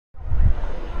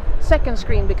second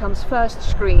screen becomes first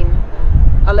screen,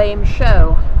 a lame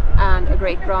show, and a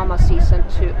great drama season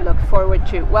to look forward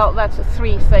to. Well, that's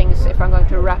three things if I'm going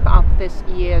to wrap up this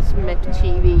year's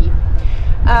MIPTV.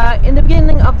 In the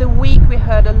beginning of the week we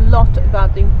heard a lot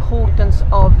about the importance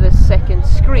of the second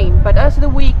screen, but as the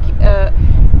week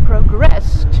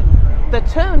progressed, the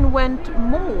tone went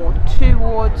more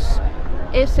towards,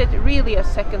 is it really a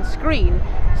second screen?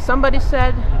 Somebody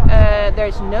said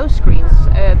there's no screens,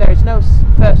 there's no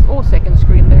first or second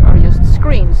screen, there are just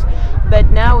screens. But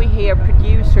now we hear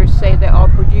producers say they are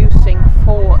producing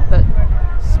for the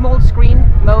small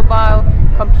screen, mobile,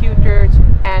 computers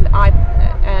and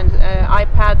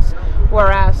iPads,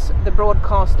 whereas the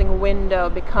broadcasting window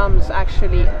becomes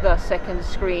actually the second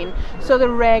screen. So the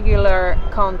regular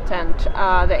content,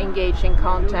 the engaging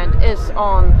content is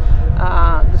on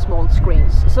the small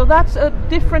screens. So that's a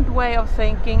different way of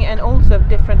thinking and also a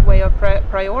different way of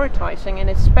prioritizing, and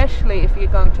especially if you're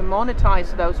going to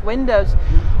monetize those windows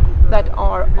that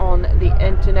are on the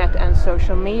internet and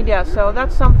social media. So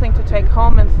that's something to take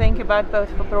home and think about, both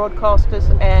for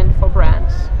broadcasters and for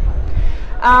brands.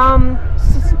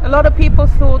 A lot of people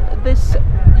thought this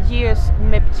year's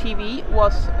MIPTV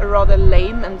was a rather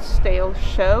lame and stale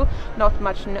show, not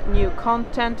much new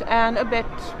content and a bit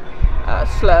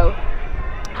slow.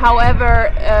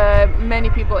 However, many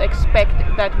people expect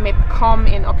that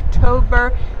MIPCOM in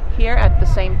October here at the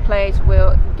same place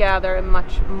will gather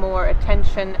much more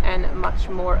attention and much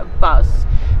more buzz.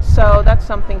 So that's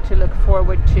something to look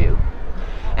forward to.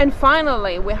 And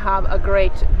finally, we have a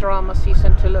great drama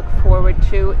season to look forward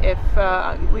to if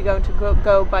we're going to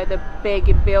go by the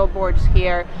big billboards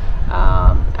here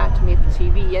at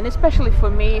MIPTV. And especially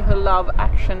for me who love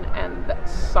action and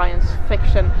science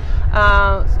fiction,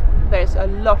 there's a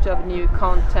lot of new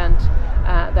content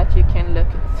that you can look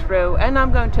through, and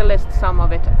I'm going to list some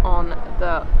of it on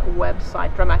the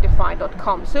website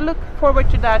dramatify.com. So look forward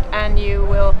to that, and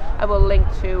I will link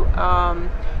to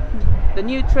the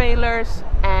new trailers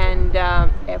and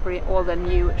all the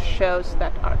new shows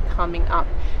that are coming up.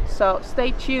 So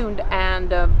stay tuned, and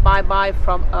bye bye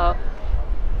from a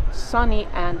sunny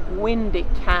and windy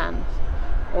Cannes.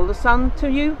 All the sun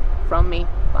to you from me.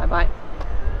 Bye bye.